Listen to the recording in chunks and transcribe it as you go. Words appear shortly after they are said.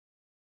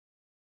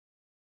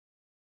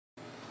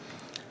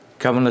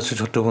কেমন আছো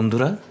ছোট্ট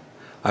বন্ধুরা?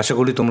 আশা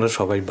করি তোমরা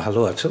সবাই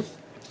ভালো আছো।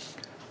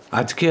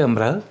 আজকে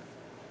আমরা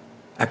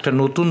একটা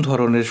নতুন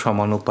ধরনের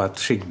সমানুপাত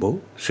শিখব,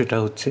 সেটা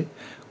হচ্ছে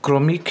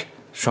ক্রমিক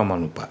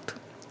সমানুপাত।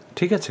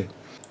 ঠিক আছে?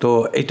 তো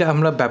এটা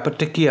আমরা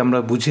ব্যাপারটা কি আমরা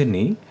বুঝে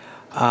নিই।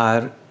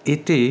 আর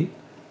এতে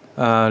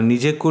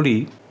নিজে করি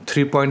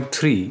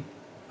 3.3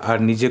 আর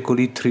নিজে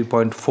করি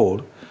 3.4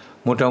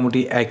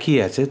 মোটামুটি একই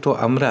আছে। তো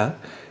আমরা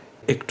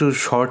একটু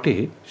শর্টে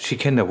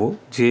শিখে নেব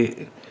যে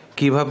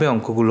কিভাবে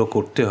অঙ্কগুলো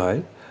করতে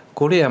হয়,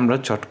 করে আমরা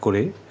চট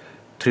করে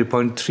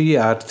 3.3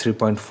 আর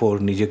 3.4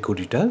 নিজে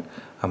করিটা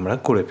আমরা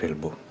করে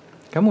ফেলব।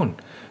 কেমন?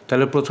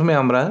 তাহলে প্রথমে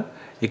আমরা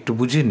একটু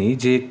বুঝে নিই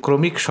যে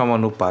ক্রমিক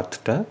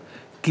সমানুপাতটা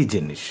কী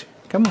জিনিস।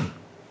 কেমন?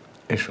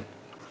 এসো।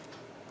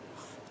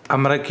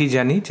 আমরা কি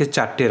জানি যে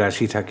 4টে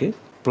রাশি থাকে।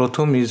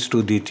 প্রথম ইজ টু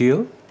দ্বিতীয়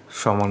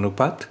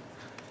সমানুপাত,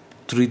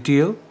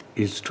 তৃতীয়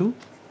ইজ টু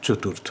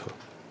চতুর্থ।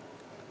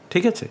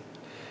 ঠিক আছে?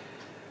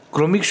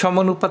 ক্রমিক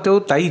সমানুপাতেও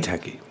তাই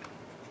থাকে,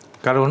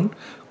 কারণ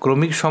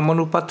ক্রমিক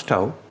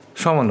সমানুপাতটাও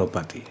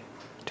সমানুপাতই।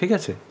 ঠিক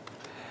আছে?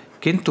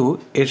 কিন্তু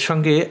এর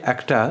সঙ্গে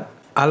একটা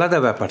আলাদা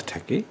ব্যাপার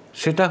থাকে,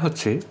 সেটা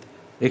হচ্ছে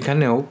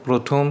এখানেও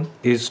প্রথম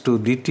ইজ টু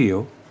দ্বিতীয়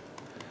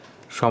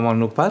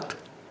সমানুপাত,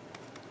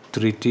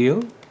 তৃতীয়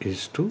ইজ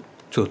টু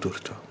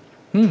চতুর্থ।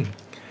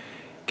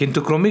 কিন্তু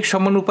ক্রমিক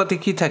সমানুপাতে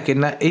কি থাকে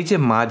না, এই যে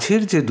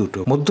মাঝের যে দুটো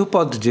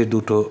মধ্যপদ যে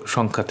দুটো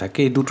সংখ্যা থাকে,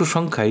 এই দুটো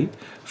সংখ্যাই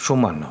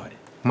সমান হয়।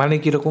 মানে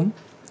কীরকম?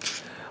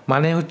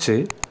 মানে হচ্ছে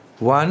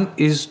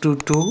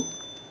 1:2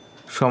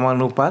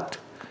 সমানুপাত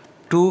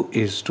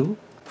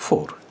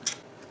 2:4।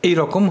 এই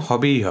রকম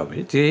হবেই হবে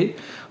যে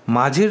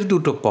মাঝের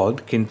দুটো পদ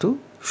কিন্তু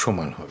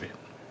সমান হবে।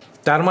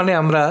 তার মানে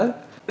আমরা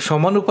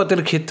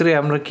সমানুপাতের ক্ষেত্রে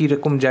আমরা কী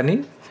রকম জানি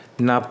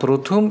না,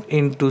 প্রথম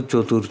ইন্টু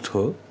চতুর্থ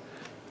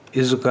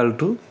ইজুকাল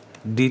টু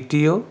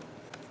দ্বিতীয়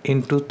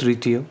ইন্টু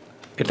তৃতীয়।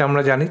 এটা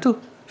আমরা জানি তো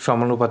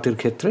সমানুপাতের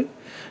ক্ষেত্রে।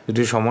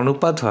 যদি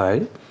সমানুপাত হয়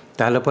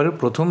তাহলে পরে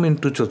প্রথম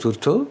ইন্টু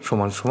চতুর্থ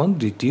সমান সমান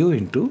দ্বিতীয়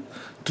ইন্টু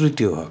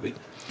তৃতীয় হবে।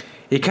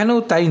 এখানেও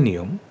তাই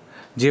নিয়ম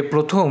যে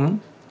প্রথম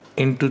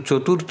ইন্টু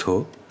চতুর্থ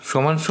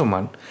সমান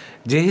সমান,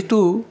 যেহেতু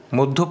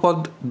মধ্যপদ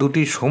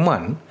দুটি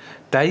সমান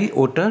তাই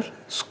ওটার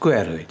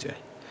স্কোয়ার হয়ে যায়।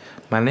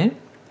 মানে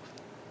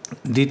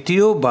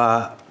দ্বিতীয় বা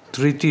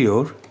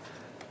তৃতীয়র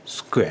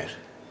স্কোয়ার।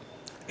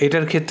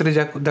 এটার ক্ষেত্রে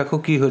দেখো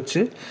কি হচ্ছে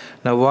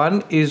না,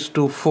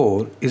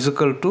 1:4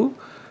 ইজুকাল টু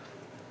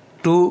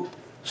 2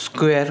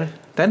 স্কোয়ার,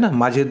 তাই না?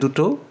 মাঝে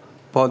দুটো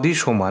পদই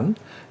সমান,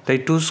 তাই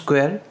 2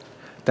 স্কোয়ার।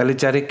 তাহলে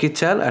 4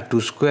 4 আর 2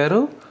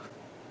 স্কোয়ারও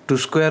 2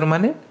 স্কোয়ার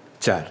মানে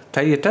 4,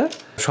 তাই এটা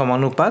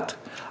সমানুপাত।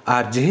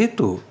 আর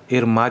যেহেতু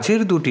এর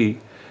মাঝের দুটি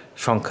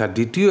সংখ্যা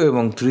দ্বিতীয়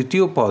এবং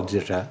তৃতীয় পদ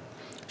যেটা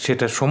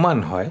সেটা সমান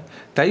হয়,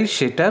 তাই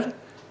সেটার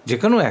যে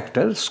কোনো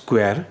একটার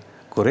স্কোয়ার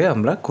করে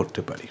আমরা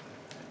করতে পারি।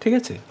 ঠিক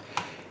আছে?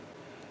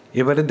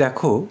 এবারে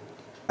দেখো,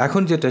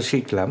 এখন যেটা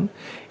শিখলাম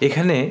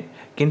এখানে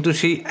কিন্তু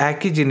সেই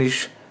একই জিনিস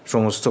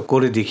সমস্ত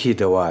করে দেখিয়ে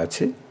দেওয়া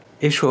আছে।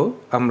 এসো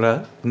আমরা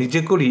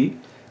নিজে করি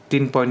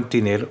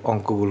 3.3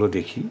 অঙ্কগুলো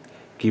দেখি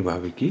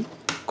কিভাবে কি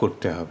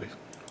করতে হবে।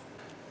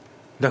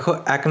 দেখো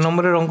 1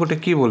 নম্বরের অঙ্কটা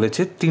কি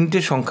বলেছে, 3টে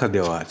সংখ্যা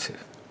দেওয়া আছে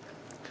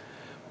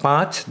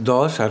 5,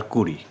 10 আর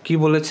 20। কি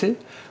বলেছে?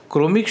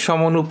 ক্রমিক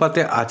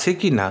সমানুপাতে আছে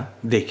কি না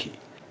দেখি।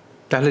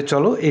 তাহলে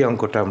চলো এই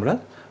অঙ্কটা আমরা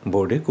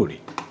বোর্ডে করি।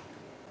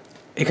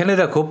 এখানে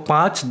দেখো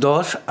 5,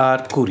 10 আর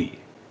 20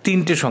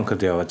 3টে সংখ্যা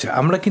দেওয়া আছে।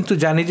 আমরা কিন্তু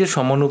জানি যে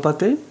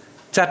সমানুপাতে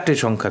 4টে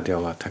সংখ্যা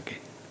দেওয়া থাকে,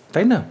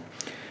 তাই না?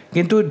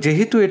 কিন্তু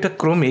যেহেতু এটা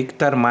ক্রমিক,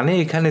 তার মানে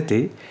এখানেতে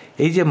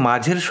এই যে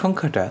মাঝের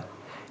সংখ্যাটা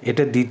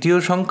এটা দ্বিতীয়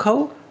সংখ্যাও,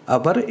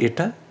 আবার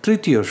এটা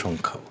তৃতীয়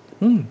সংখ্যাও।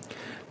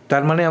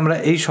 তার মানে আমরা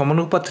এই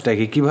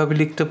সমানুপাতটাকে কিভাবে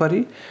লিখতে পারি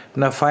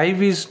না,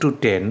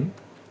 5:10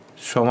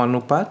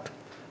 সমানুপাত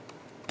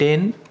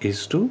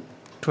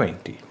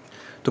 10:20।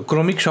 তো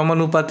ক্রমিক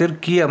সমানুপাতের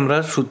কি আমরা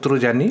সূত্র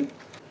জানি,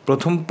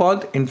 প্রথম পদ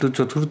ইন্টু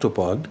চতুর্থ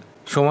পদ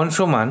সমান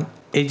সমান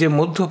এই যে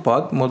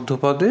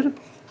মধ্যপদের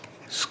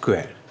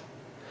স্কোয়ার।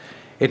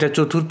 এটা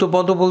চতুর্থ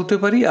পদও বলতে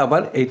পারি,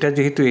 আবার এটা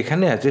যেহেতু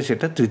এখানে আছে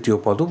সেটা তৃতীয়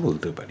পদও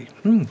বলতে পারি।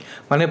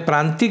 মানে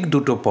প্রান্তিক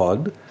দুটো পদ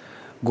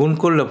গুণ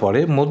করলে পরে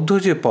মধ্য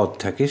যে পদ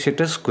থাকে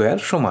সেটা স্কোয়ার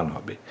সমান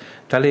হবে।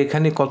 তাহলে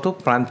এখানে কত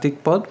প্রান্তিক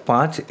পদ?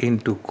 5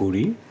 ইন্টু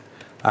 20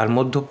 আর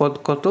মধ্যপদ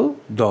কত?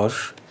 10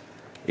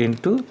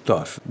 ইন্টু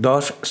 10।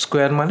 10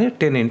 স্কোয়ার মানে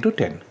 10 ইন্টু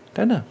 10,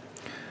 তাই না?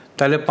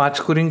 তাহলে 5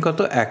 কুড়ি কত?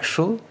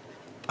 100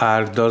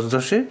 আর 10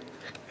 10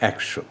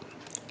 100।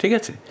 ঠিক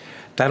আছে?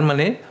 তার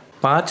মানে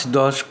 5,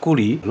 10,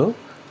 20 হলো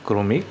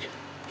ক্রমিক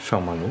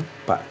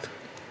সমানুপাত।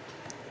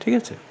 ঠিক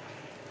আছে?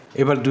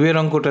 এবার 2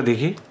 অঙ্কটা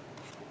দেখি,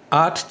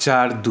 8,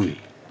 4, 2।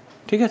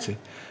 ঠিক আছে?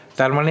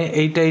 তার মানে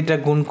এইটা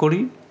গুণ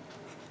করি,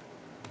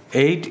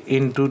 8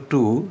 ইন্টু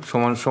 2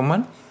 সমান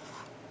সমান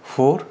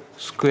 4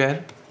 স্কোয়ার।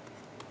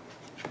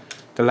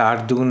 তাহলে 8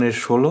 দুগুণে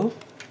 16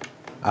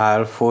 আর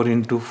 4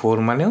 ইন্টু 4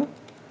 মানেও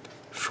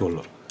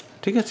 16।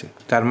 ঠিক আছে?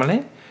 তার মানে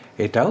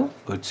এটাও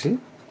হচ্ছে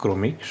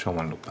ক্রমিক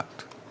সমানুপাত।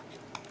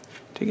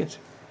 ঠিক আছে?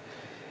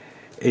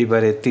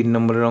 এইবারে 3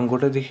 নম্বরের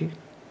অঙ্কটা দেখি,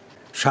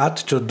 7,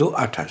 14,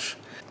 28।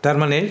 তার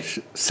মানে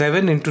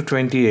 7 ইন্টু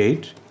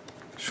 28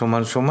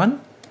 সমান সমান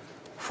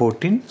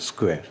 14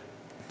 স্কোয়ার,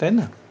 তাই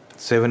না?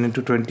 7 ×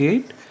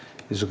 28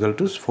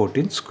 =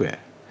 14 স্কোয়ার।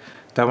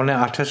 তার মানে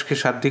 28কে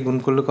 7 দিয়ে গুণ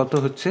করলে কত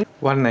হচ্ছে?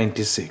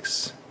 196,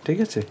 ঠিক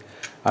আছে?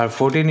 আর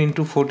 14 ×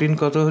 14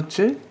 কত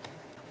হচ্ছে?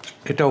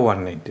 এটাও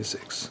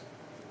 196,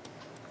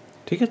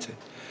 ঠিক আছে?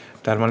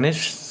 তার মানে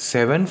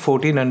 7,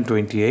 14 আর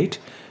 28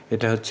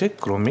 এটা হচ্ছে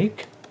ক্রমিক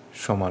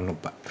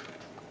সমানুপাত।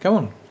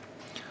 কেমন?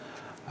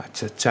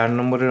 আচ্ছা, 4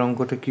 নম্বরের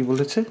অঙ্কটা কি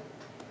বলেছে?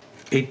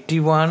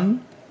 81,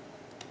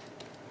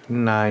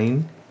 9,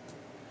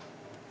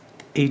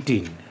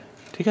 18,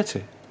 ঠিক আছে?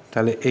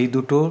 তাহলে এই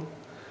দুটো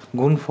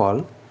গুণফল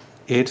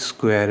এর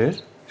স্কোয়ারের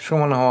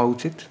সমান হওয়া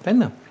উচিত, তাই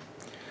না?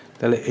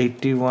 তাহলে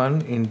 81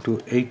 ×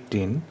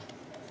 18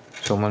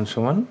 সমান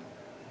সমান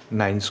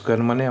 9 স্কোয়ার,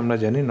 মানে আমরা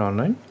জানি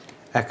 9 ×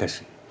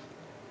 81।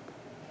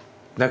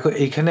 দেখো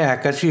এইখানে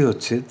 81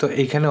 হচ্ছে, তো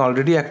এইখানে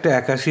অলরেডি একটা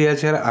 81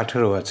 আছে আর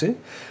 18 আছে,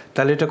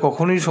 তাহলে এটা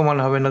কখনোই সমান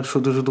হবে না,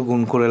 শুধু শুধু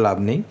গুণ করে লাভ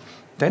নেই,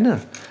 তাই না?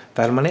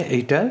 তার মানে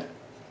এইটা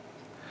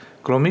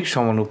ক্রমিক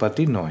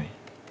সমানুপাতি নয়,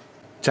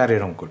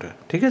 4-এর অঙ্কটা,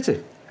 ঠিক আছে?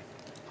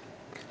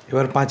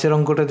 এবার 5-এর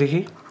অঙ্কটা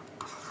দেখি।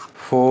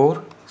 4,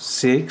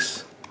 6,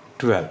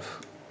 12,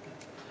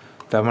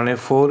 তার মানে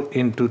 4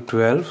 ×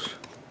 12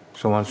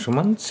 সমান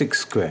সমান 6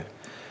 স্কোয়ার।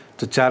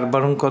 তো 4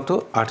 বারং কত?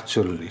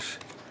 48,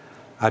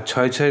 আর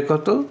 6 6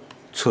 কত?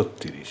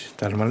 36।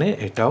 তার মানে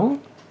এটাও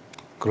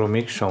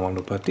ক্রমিক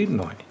সমানুপাতি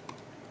নয়,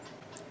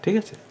 ঠিক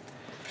আছে?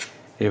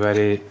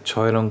 এবারে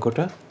 6-এর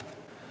অঙ্কটা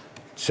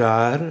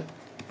 4,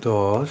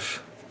 10,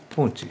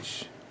 25,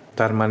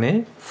 তার মানে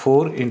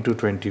 4 ×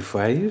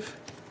 25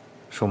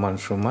 সমান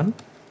সমান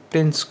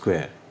 10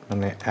 স্কোয়ার,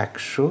 মানে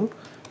 100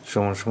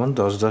 সমান সমান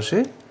 10 10-এ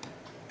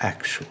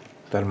 100।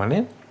 তার মানে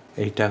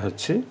এইটা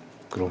হচ্ছে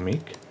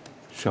ক্রমিক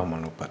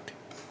সমানুপাতি,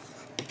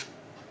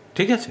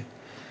 ঠিক আছে?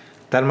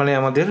 তার মানে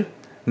আমাদের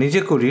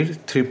নিজে করির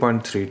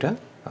 3.3টা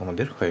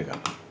আমাদের হয়ে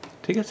গেল,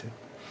 ঠিক আছে?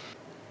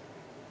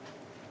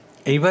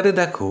 এইবারে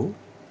দেখো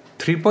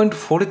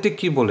 3.4-তে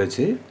কি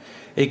বলেছে?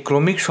 এই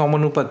ক্রমিক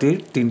সমানুপাতির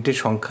 3টে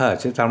সংখ্যা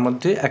আছে, তার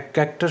মধ্যে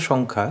একটা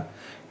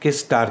সংখ্যাকে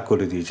স্টার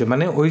করে দিয়েছে,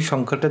 মানে ওই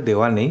সংখ্যাটা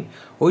দেওয়া নেই,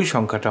 ওই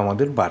সংখ্যাটা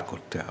আমাদের বার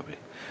করতে হবে।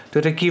 তো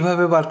এটা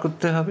কিভাবে বার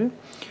করতে হবে?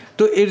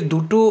 তো এর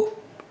দুটো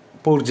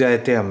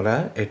পর্যায়েতে আমরা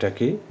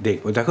এটাকে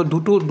দেখব। দেখো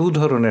দু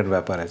ধরনের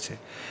ব্যাপার আছে।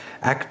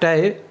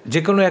 একটায়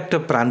যে কোনো একটা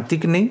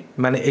প্রান্তিক নেই,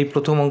 মানে এই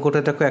প্রথম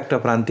অঙ্কটা দেখো একটা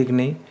প্রান্তিক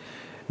নেই,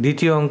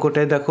 দ্বিতীয়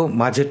অঙ্কটায় দেখো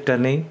মাঝেরটা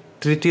নেই,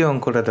 তৃতীয়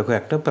অঙ্কটা দেখো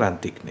একটা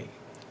প্রান্তিক নেই,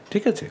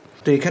 ঠিক আছে?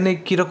 তো এখানে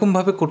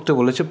কীরকমভাবে করতে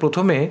বলেছে?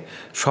 প্রথমে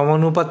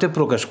সমানুপাতে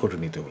প্রকাশ করে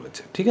নিতে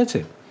বলেছে, ঠিক আছে?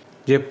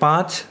 যে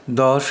 5,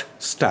 10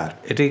 স্টার,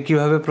 এটাকে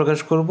কীভাবে প্রকাশ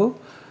করব?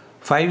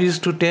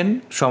 5:10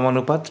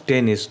 সমানুপাত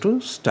 10:,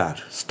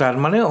 স্টার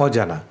মানে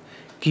অজানা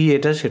কি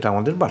এটা, সেটা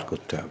আমাদের বার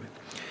করতে হবে।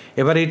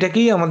 এবার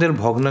এটাকেই আমাদের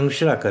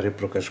ভগ্নাংশের আকারে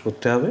প্রকাশ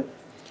করতে হবে।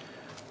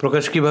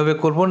 প্রকাশ কিভাবে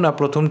করব? না,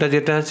 প্রথমটা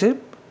যেটা আছে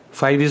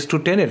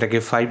 5:10, এটাকে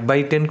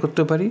 5/10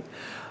 করতে পারি,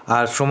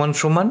 আর সমান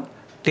সমান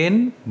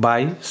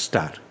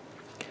 10/*।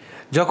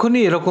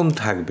 যখনই এরকম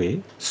থাকবে,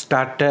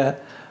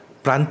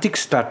 প্রান্তিক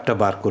স্টারটা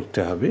বার করতে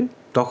হবে,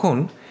 তখন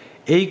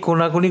এই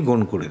কোণাগুণি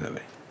গুণ করে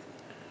দেবে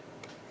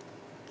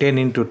 10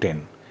 × 10,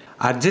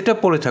 আর যেটা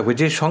পড়ে থাকবে,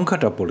 যে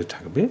সংখ্যাটা পড়ে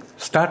থাকবে,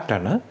 স্টারটা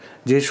না,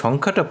 যে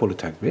সংখ্যাটা পড়ে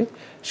থাকবে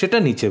সেটা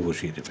নিচে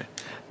বসিয়ে দেবে।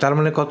 তার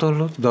মানে কত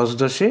হলো? 10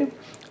 10-এ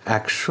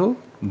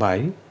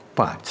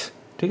 100/5,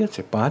 ঠিক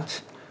আছে? 5,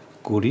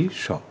 20,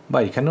 100, বা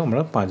এখানেও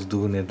আমরা 5 2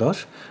 10,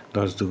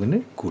 10 2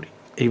 20,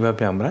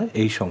 এইভাবে আমরা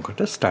এই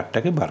সংখ্যাটা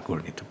স্টারটাকে বার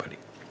করে নিতে পারি।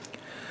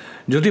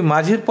 যদি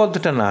মাঝের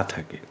পদটা না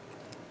থাকে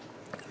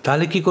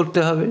তাহলে কি করতে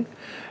হবে?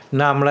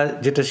 না, আমরা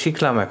যেটা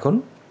শিখলাম এখন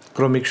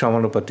ক্রমিক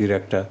সমানুপাতির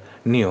একটা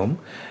নিয়ম,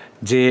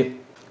 যে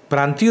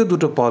প্রান্তীয়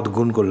দুটো পদ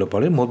গুণ করলে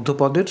পরে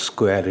মধ্যপদের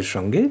স্কোয়ারের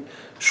সঙ্গে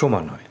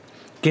সমান হয়।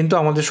 কিন্তু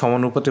আমাদের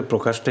সমানুপাতের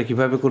প্রকাশটা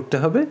কিভাবে করতে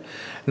হবে?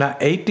 না,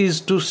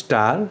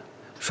 8:*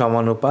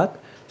 সমানুপাত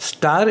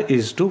 *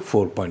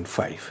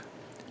 4.5,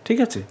 ঠিক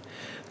আছে?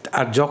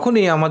 আর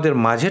যখনই আমাদের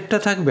মাঝেরটা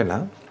থাকবে না,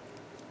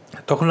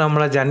 তখন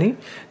আমরা জানি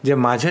যে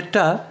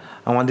মাঝেরটা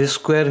আমাদের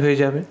স্কোয়ার হয়ে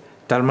যাবে।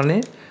 তার মানে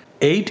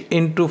 8 ×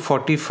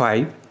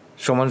 45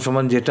 সমান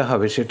সমান যেটা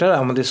হবে সেটা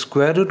আমাদের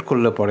স্কোয়ার রুট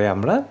করলে পরে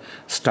আমরা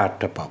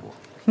স্টারটা পাবো।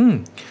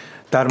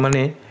 তার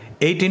মানে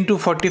 8 ×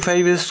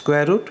 45-এর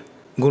স্কোয়ার রুট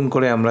গুণ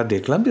করে আমরা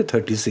দেখলাম যে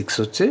 36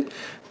 হচ্ছে।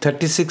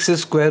 36-এর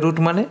স্কোয়ার রুট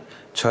মানে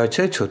 6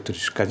 6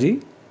 36, কাজেই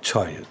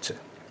 6 হচ্ছে।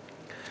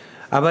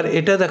 আবার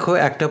এটা দেখো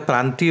একটা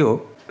প্রান্তীয়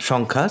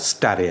সংখ্যা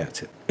স্টারে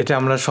আছে, এটা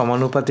আমরা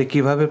সমানুপাতে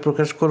কিভাবে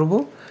প্রকাশ করব?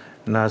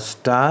 না, *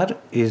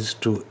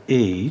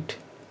 8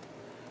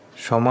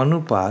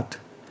 সমানুপাত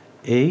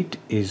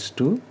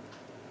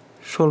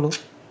 8:16,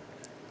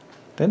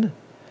 তাই না?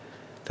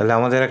 তাহলে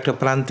আমাদের একটা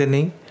প্রান্তে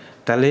নেই,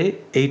 তাহলে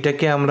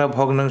এইটাকে আমরা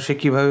ভগ্নাংশে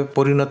কিভাবে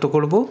পরিণত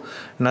করব?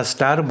 না,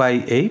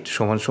 */8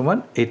 সমান সমান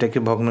এইটাকে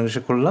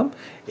ভগ্নাংশে করলাম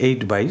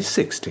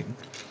 8/16।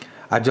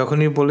 আর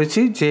যখনই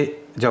বলেছি যে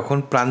যখন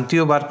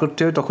প্রান্তীয় বার করতে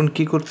হবে তখন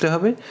কি করতে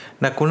হবে?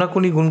 না,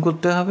 কোণাকুণি গুণ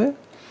করতে হবে,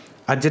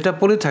 আর যেটা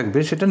পড়ে থাকবে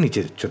সেটা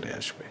নিচে চলে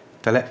আসবে।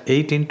 তাহলে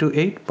 8 ×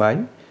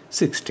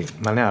 8/16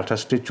 মানে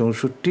 28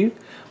 64,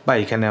 বা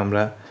এখানে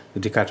আমরা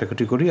যদি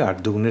কাটাকুটি করি 8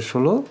 দুগুণে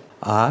 16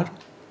 আর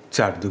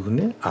 4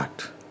 দুগুণে 8,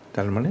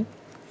 তার মানে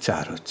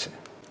 4 হচ্ছে।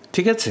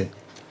 ঠিক আছে,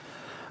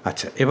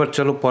 আচ্ছা এবার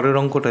চলো পরের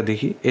অঙ্কটা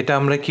দেখি। এটা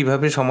আমরা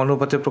কিভাবে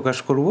সমানুপাতে প্রকাশ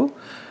করব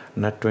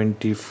না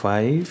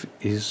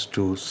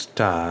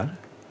 25:*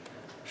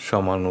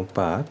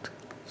 সমানুপাত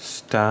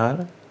স্টার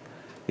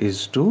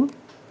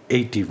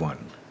 *81।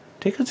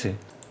 ঠিক আছে,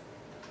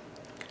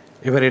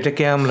 এবার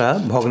এটাকে আমরা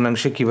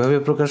ভগ্নাংশে কিভাবে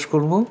প্রকাশ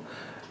করব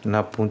না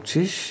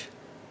 25/*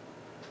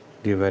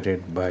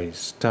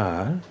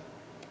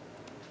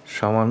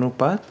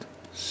 সমানুপাত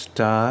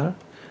স্টার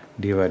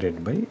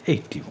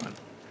 *81।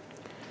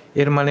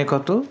 এর মানে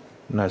কত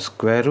না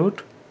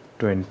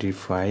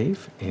 √25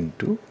 ×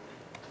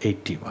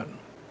 81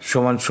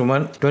 সমান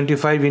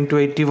 25 ×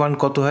 81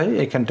 কত হয়?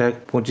 এখানটা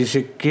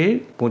 25কে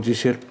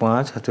 25-এর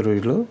 5 হাতে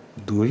রইল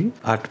 2,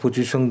 8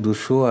 25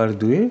 200 আর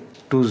 2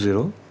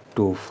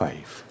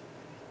 2025।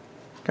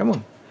 কেমন?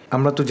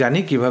 আমরা তো জানি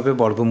কিভাবে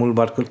বর্গমূল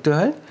বার করতে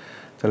হয়।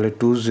 তাহলে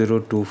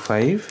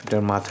 2025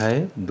 এটার মাথায়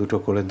দুটো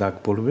করে দাগ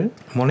পড়বে,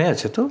 মনে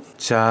আছে তো?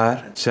 4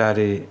 4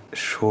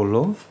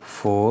 16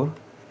 4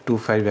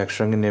 25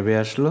 একসঙ্গে নেমে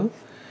আসলো।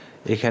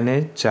 এখানে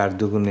 4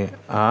 দুগুণে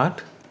 8,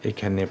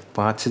 এখানে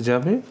 5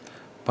 যাবে,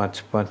 5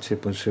 5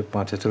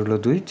 5 হাতে রইল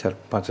 2, 4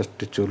 5 8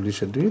 40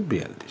 2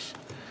 42।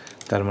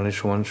 তার মানে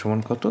সমান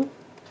কত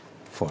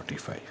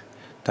 45।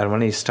 তার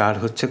মানে স্টার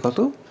হচ্ছে কত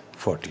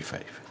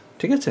 45।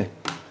 ঠিক আছে,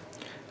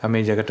 আমি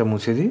এই জায়গাটা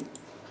মুছে দিই।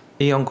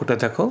 এই অঙ্কটা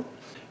দেখো,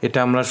 এটা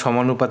আমরা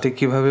সমানুপাতে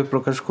কিভাবে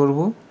প্রকাশ করব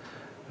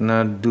না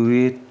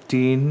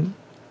 2/3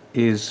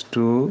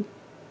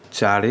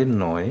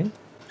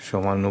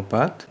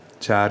 সমানুপাত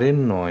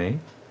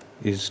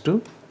 4/9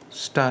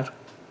 স্টার।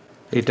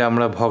 এটা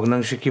আমরা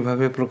ভগ্নাংশে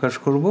কিভাবে প্রকাশ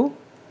করব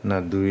না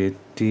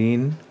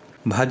 2/3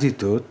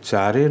 ভাজিত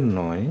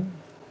 4/9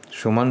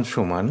 সমান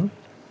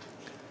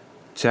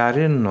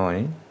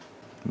 4/9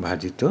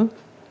 ভাজিত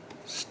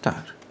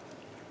স্টার।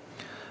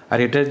 আর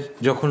এটা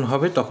যখন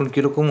হবে তখন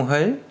কীরকম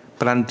হয়?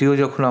 প্রান্তীয়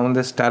যখন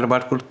আমাদের স্টার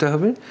বার করতে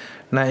হবে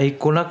না, এই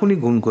কোনাকুনি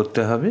গুণ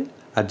করতে হবে,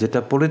 আর যেটা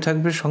পড়ে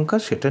থাকবে সংখ্যা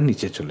সেটা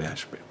নিচে চলে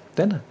আসবে,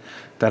 তাই না?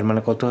 তার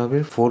মানে কত হবে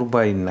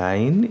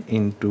 4/9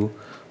 ×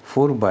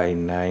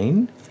 4/9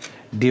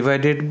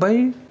 ডিভাইডেড বাই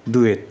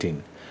 2/3।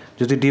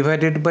 যদি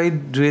ডিভাইডেড বাই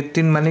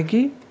 2/3 মানে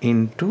কি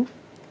ইন্টু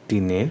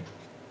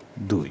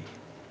 3/2।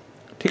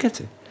 ঠিক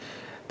আছে,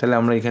 তাহলে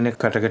আমরা এখানে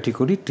কাটাকাটি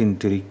করি, 3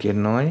 3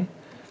 9,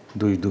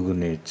 2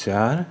 দুগুণে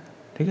 4।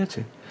 ঠিক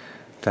আছে,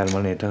 তার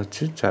মানে এটা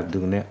হচ্ছে 4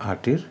 দুগুণে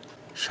 8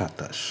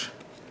 27।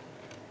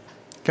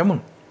 কেমন?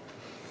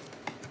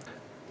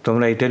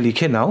 তোমরা এটা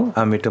লিখে নাও,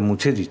 আমি এটা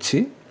মুছে দিচ্ছি।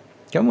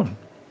 কেমন?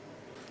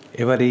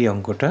 এবার এই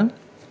অঙ্কটা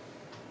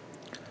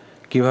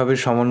কিভাবে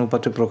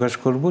সমানুপাতে প্রকাশ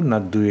করব না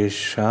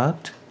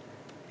 2/7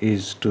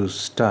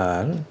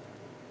 স্টার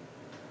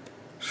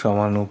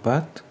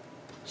সমানুপাত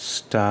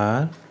স্টার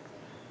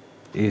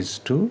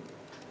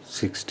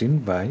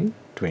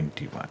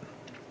 16/21।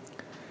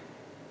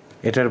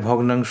 এটার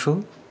ভগ্নাংশ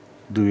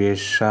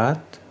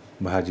 2/7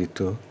 ভাজিত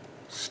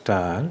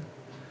স্টার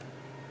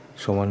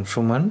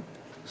সমান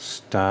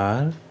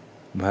স্টার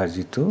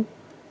ভাজিত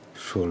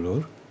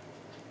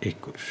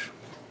 16/21।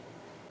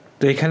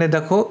 তো এখানে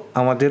দেখো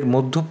আমাদের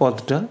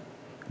মধ্যপদটা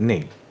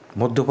নেই।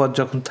 মধ্যপদ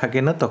যখন থাকে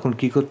না তখন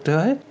কি করতে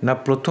হয় না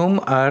প্রথম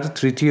আর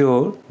তৃতীয়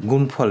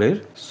গুণফলের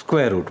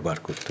স্কোয়ার রুট বার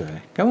করতে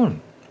হয়। কেমন?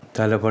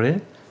 তাহলে পরে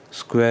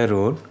স্কোয়ার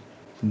রুট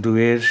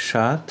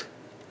 2/7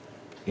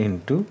 ×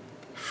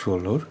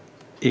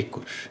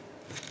 16/21।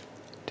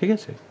 ঠিক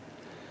আছে,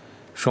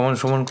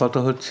 সমান কত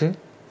হচ্ছে?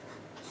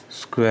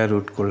 স্কোয়ার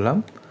রুট করলাম,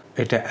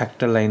 এটা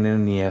একটা লাইনে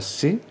নিয়ে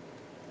আসছি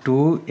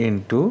 2 ×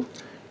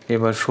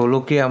 এবার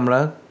 16কে আমরা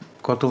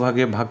কত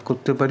ভাগে ভাগ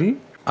করতে পারি?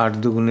 8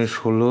 দুগুণে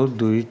 16,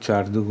 2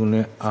 4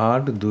 দুগুণে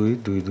 8, 2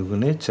 2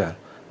 দুগুণে 4,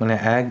 মানে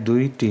 1 2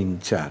 3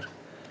 4,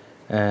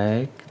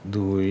 1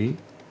 2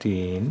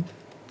 3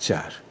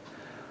 4।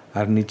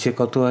 আর নিচে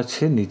কত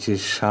আছে? নিচে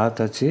 7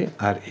 আছে,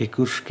 আর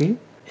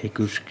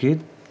 21কে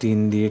 3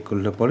 দিয়ে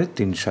করলে পরে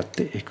 3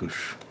 7 21,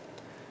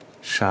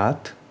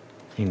 7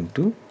 ×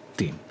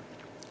 3।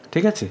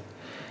 ঠিক আছে,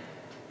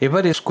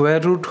 এবারে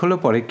স্কোয়ার রুট হলে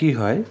পরে কি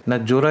হয় না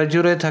জোড়ায়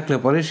জোড়ায় থাকলে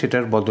পরে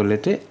সেটার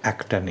বদলেতে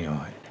একটা নেওয়া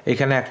হয়।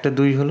 এখানে একটা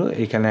 2 হলো,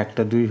 এখানে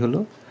একটা 2 হলো,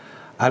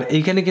 আর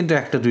এইখানে কিন্তু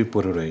একটা 2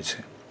 পড়ে রয়েছে।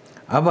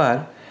 আবার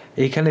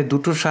এইখানে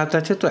দুটো 7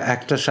 আছে, তো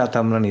একটা 7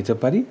 আমরা নিতে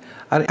পারি,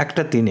 আর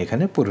একটা 3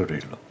 এখানে পড়ে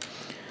রইল।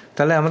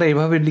 তাহলে আমরা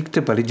এইভাবে লিখতে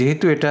পারি,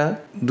 যেহেতু এটা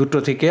দুটো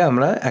থেকে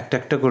আমরা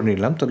একটা করে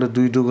নিলাম, তাহলে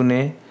 2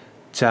 দুগুণে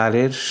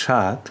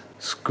 4/7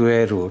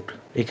 স্কোয়ার রুট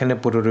এখানে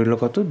পড়ে রইল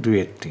কত?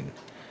 2/3।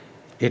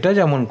 এটা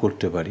যেমন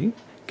করতে পারি,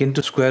 কিন্তু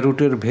স্কোয়ার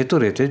রুটের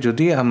ভেতরেতে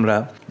যদি আমরা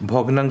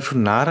ভগ্নাংশ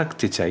না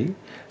রাখতে চাই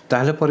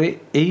তাহলে পরে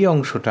এই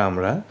অংশটা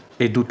আমরা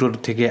এই দুটোর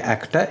থেকে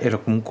একটা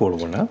এরকম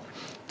করব না।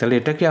 তাহলে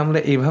এটাকে আমরা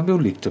এইভাবেও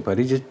লিখতে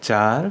পারি যে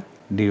 4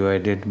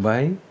 ডিভাইডেড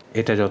বাই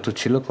এটা যত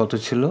ছিল কত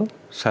ছিল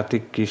 7 ×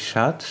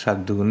 7, 7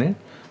 দুগুণে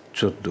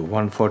 14,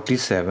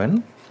 147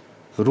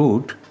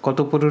 রুট কত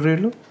পড়ে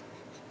রইল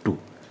 2।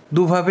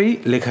 দুভাবেই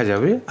লেখা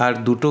যাবে, আর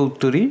দুটো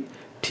উত্তরই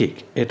ঠিক,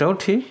 এটাও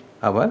ঠিক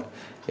আবার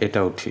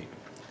এটাও ঠিক।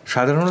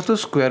 সাধারণত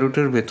স্কোয়ার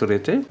রুটের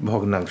ভেতরেতে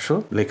ভগ্নাংশ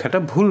লেখাটা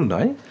ভুল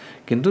নয়,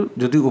 কিন্তু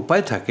যদি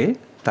উপায় থাকে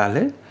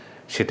তাহলে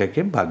সেটাকে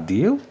বাদ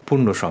দিয়েও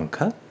পূর্ণ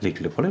সংখ্যা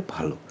লিখলে পরে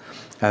ভালো।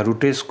 আর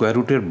স্কোয়ার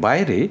রুটের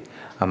বাইরে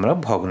আমরা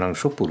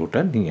ভগ্নাংশ পুরোটা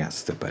নিয়ে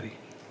আসতে পারি।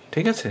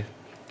 ঠিক আছে,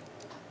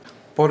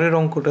 পরের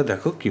অঙ্কটা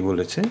দেখো কি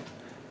বলেছে।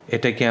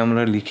 এটাকে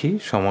আমরা লিখি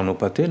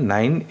সমানুপাতে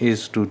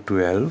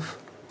 9:12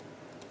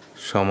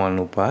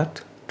 সমানুপাত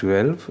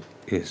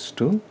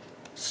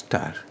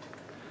 12:*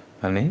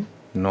 মানে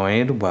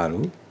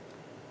 9/12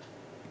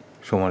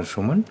 সমান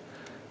সমান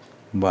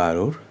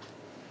 12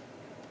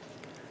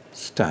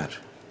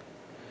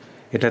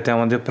 এটাতে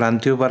আমাদের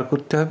প্রান্তীয় বার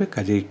করতে হবে,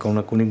 কাজেই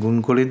কোনাকুনি গুণ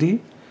করে দিই।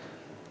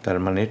 তার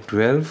মানে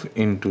 12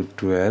 ×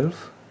 12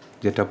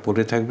 যেটা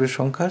পড়ে থাকবে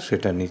সংখ্যা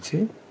সেটা নিচে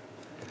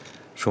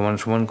সমান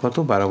সমান কত,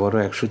 12 12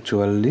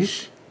 144,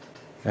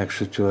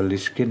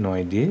 144কে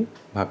 9 দিয়ে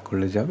ভাগ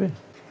করলে যাবে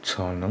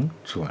 6 নং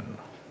 54,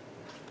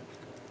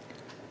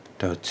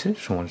 এটা হচ্ছে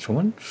সমান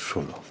সমান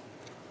 16।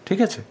 ঠিক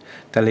আছে,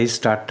 তাহলে এই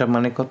স্টারটা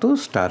মানে কত,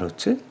 স্টার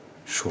হচ্ছে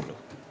 16।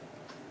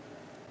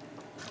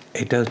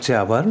 এটা হচ্ছে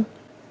আবার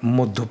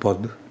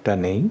মধ্যপদটা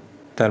নেই,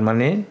 তার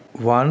মানে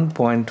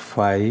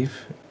 1.5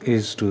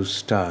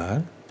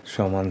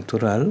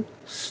 সমান্তরাল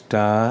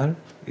স্টার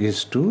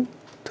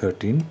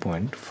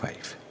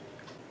 13.5,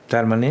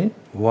 তার মানে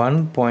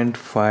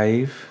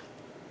 1.5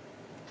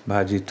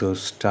 ভাজিত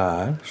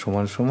স্টার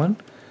সমান সমান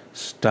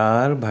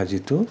স্টার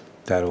ভাজিত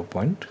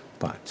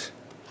 13.5।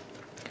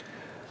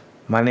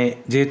 মানে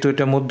যেহেতু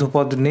এটা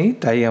মধ্যপদ নেই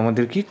তাই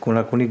আমাদের কি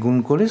কোনাকুনি গুণ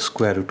করে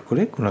স্কোয়ার রুট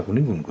করে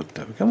কোনাকুনি গুণ করতে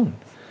হবে। কেমন,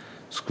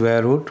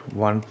 স্কোয়ার রুট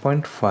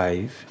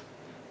 1.5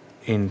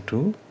 ×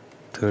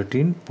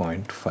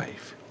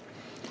 13.5,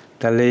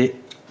 তাহলে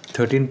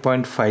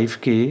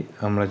 13.5কে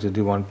আমরা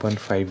যদি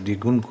 1.5 দিয়ে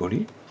গুণ করি,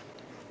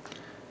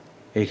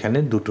 এখানে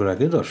দুটোর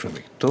আগে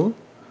দশমিক, তো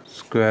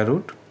স্কোয়ার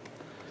রুট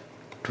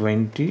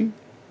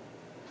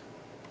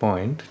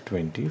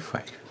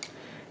 20.25।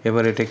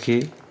 এবার এটাকে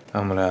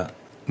আমরা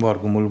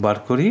বর্গমূল বার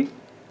করি,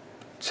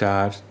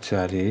 4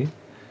 4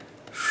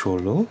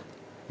 16,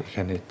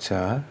 এখানে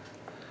 4,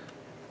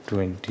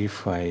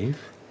 25,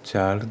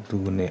 4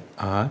 2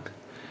 8,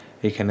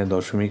 এখানে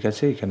দশমিক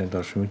আছে, এখানে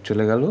দশমিক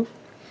চলে গেল,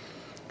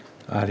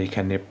 আর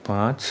এখানে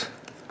 5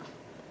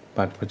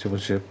 5 5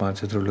 বসে 5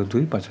 হাতে হলো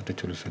 2, 5 হাতে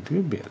 40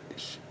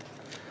 42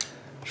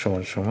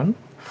 সমান সমান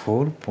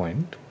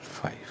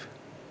 4.5।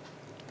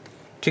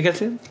 ঠিক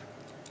আছে,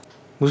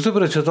 বুঝতে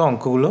পেরেছো তো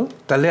অঙ্কগুলো?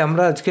 তাহলে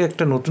আমরা আজকে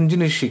একটা নতুন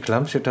জিনিস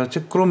শিখলাম, সেটা হচ্ছে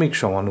ক্রমিক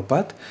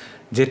সমানুপাত,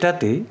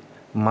 যেটাতে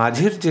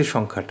মাঝের যে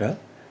সংখ্যাটা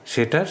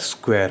সেটার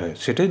স্কোয়ার হয়,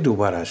 সেটাই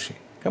দুবার আসে।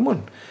 কেমন,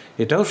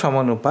 এটাও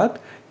সমানুপাত,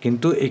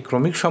 কিন্তু এই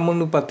ক্রমিক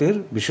সমানুপাতের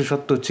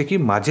বিশেষত্ব হচ্ছে কি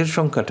মাঝের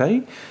সংখ্যাটাই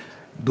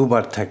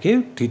দুবার থাকে,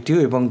 তৃতীয়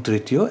এবং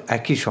তৃতীয়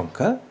একই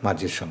সংখ্যা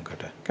মাঝের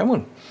সংখ্যাটা। কেমন,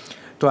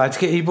 তো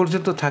আজকে এই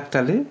পর্যন্ত থাক,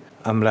 তাহলে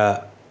আমরা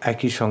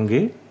একই সঙ্গে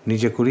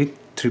নিজে করি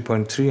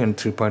 3.3 and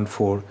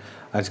 3.4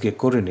 আজকে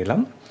করে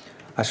নিলাম।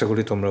 আশা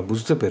করি তোমরা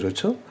বুঝতে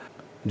পেরেছো।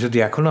 যদি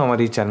এখনও আমার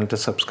এই চ্যানেলটা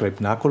সাবস্ক্রাইব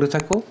না করে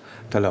থাকো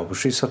তাহলে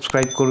অবশ্যই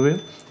সাবস্ক্রাইব করবে,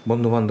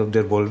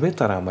 বন্ধুবান্ধবদের বলবে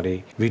তারা আমার এই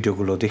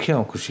ভিডিওগুলো দেখে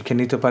অঙ্ক শিখে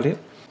নিতে পারে।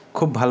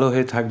 খুব ভালো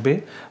হয়ে থাকবে,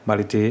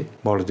 বাড়িতে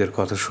বড়দের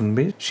কথা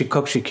শুনবে,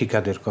 শিক্ষক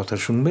শিক্ষিকাদের কথা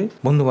শুনবে,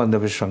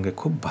 বন্ধুবান্ধবের সঙ্গে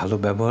খুব ভালো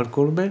ব্যবহার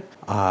করবে,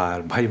 আর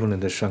ভাই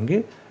বোনেদের সঙ্গে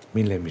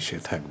মিলেমিশে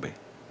থাকবে।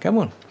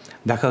 কেমন,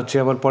 দেখা হচ্ছে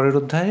আবার পরের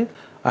অধ্যায়ে।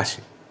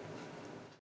 আসি।